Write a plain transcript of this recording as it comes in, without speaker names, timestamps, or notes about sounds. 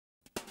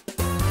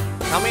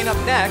Coming up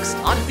next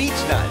on Beach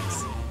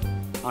Nuts.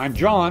 I'm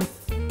John.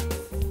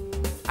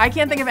 I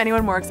can't think of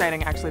anyone more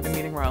exciting, actually, than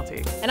meeting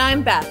royalty. And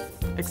I'm Beth.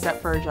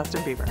 Except for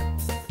Justin Bieber.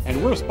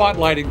 And we're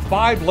spotlighting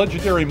 5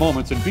 legendary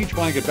moments in Beach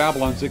Blanket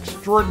Babylon's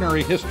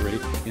extraordinary history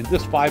in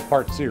this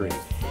 5-part series.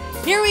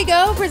 Here we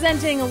go,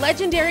 presenting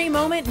legendary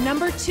moment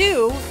number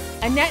 2.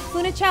 Annette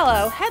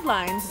Funicello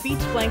headlines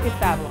Beach Blanket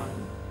Babylon.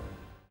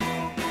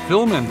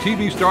 Film and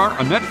TV star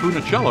Annette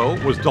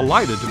Funicello was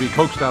delighted to be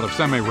coaxed out of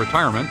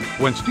semi-retirement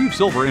when Steve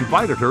Silver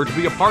invited her to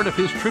be a part of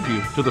his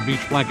tribute to the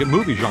beach blanket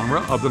movie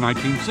genre of the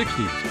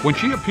 1960s. When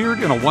she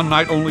appeared in a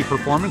one-night-only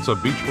performance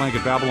of Beach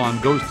Blanket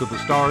Babylon Goes to the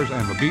Stars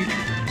and the Beach,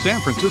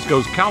 San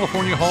Francisco's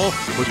California Hall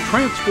was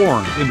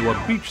transformed into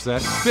a beach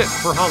set fit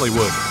for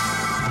Hollywood.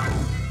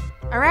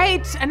 All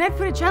right, Annette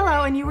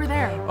Funicello, and you were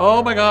there.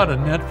 Oh my God,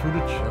 Annette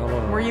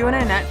Funicello. Were you an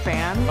Annette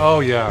fan?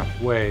 Oh yeah,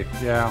 way,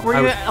 yeah. Were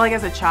you, like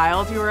as a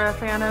child, you were a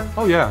fan of?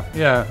 Oh yeah.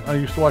 I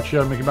used to watch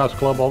Mickey Mouse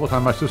Club all the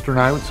time. My sister and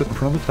I would sit in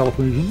front of the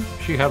television.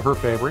 She had her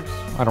favorites.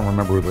 I don't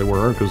remember who they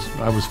were because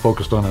I was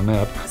focused on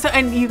Annette. So,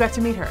 and you got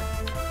to meet her?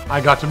 I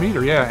got to meet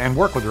her, yeah, and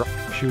work with her.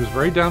 She was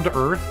very down to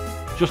earth.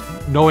 Just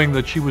knowing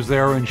that she was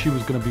there and she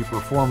was going to be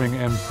performing,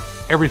 and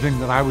everything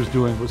that I was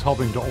doing was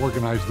helping to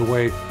organize the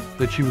way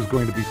that she was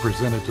going to be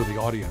presented to the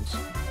audience.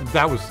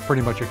 That was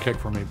pretty much a kick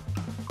for me.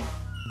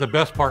 The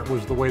best part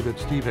was the way that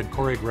Steve had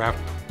choreographed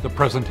the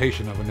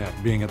presentation of Annette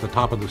being at the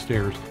top of the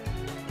stairs.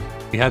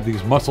 He had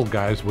these muscle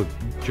guys with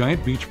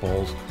giant beach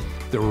balls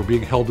that were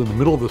being held in the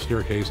middle of the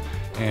staircase,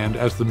 and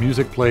as the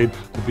music played,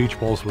 the beach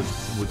balls would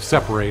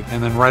separate,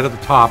 and then right at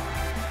the top,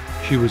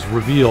 she was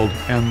revealed,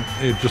 and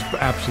it just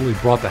absolutely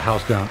brought the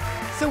house down.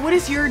 So what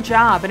is your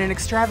job in an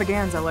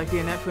extravaganza like the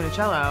Annette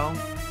Funicello?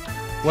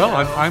 Well,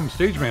 I'm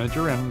stage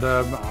manager, and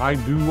I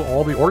do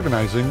all the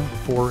organizing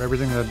for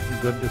everything that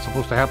is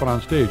supposed to happen on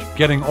stage.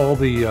 Getting all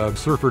the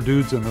surfer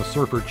dudes and the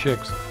surfer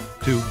chicks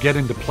to get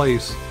into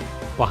place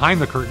behind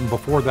the curtain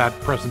before that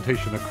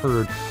presentation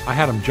occurred. I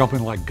had them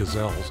jumping like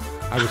gazelles.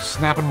 I was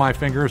snapping my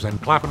fingers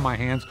and clapping my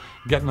hands,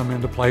 getting them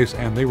into place,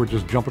 and they were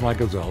just jumping like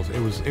gazelles.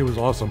 It was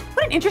awesome.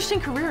 What an interesting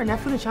career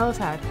Annette Funicello's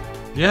had.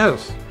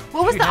 Yes.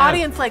 What was the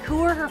audience like? Who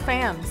were her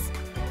fans?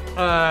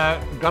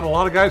 Got a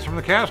lot of guys from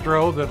the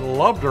Castro that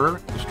loved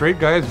her. Straight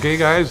guys, gay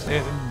guys,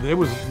 they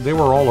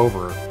were all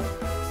over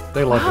her.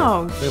 They loved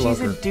her. They loved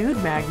her. She's a dude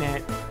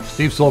magnet.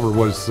 Steve Silver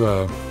was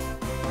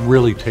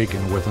really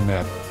taken with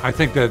Annette. I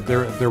think that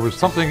there was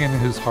something in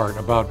his heart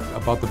about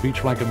the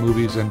beach blanket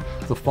movies and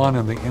the fun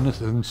and the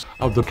innocence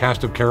of the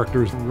cast of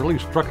characters. It really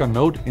struck a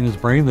note in his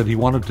brain that he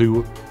wanted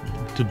to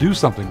do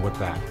something with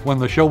that. When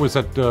the show was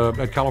at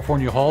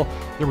California Hall,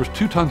 there was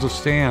 2 tons of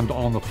sand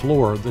on the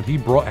floor that he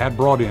had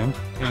brought in,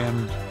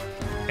 and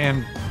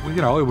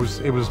you know, it was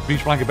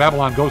Beach Blanket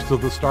Babylon Goes to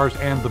the Stars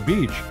and the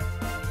Beach.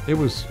 It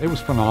was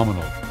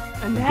phenomenal.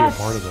 Annette. To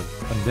be a part of it.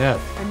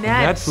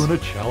 Annette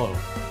Funicello.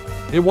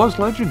 It was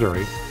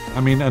legendary. I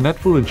mean, Annette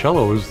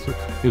Funicello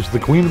is the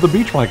queen of the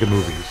beach blanket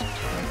movies.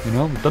 You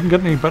know, it doesn't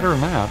get any better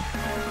than that.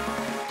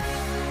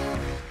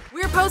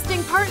 We're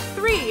posting part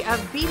 3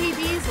 of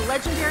BBB's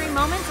legendary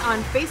moments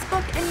on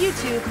Facebook and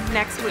YouTube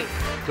next week.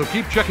 So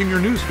keep checking your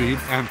newsfeed,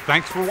 and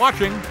thanks for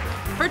watching.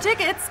 For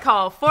tickets,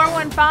 call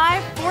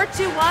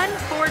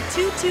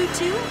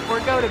 415-421-4222 or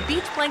go to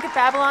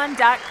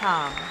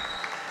beachblanketbabylon.com.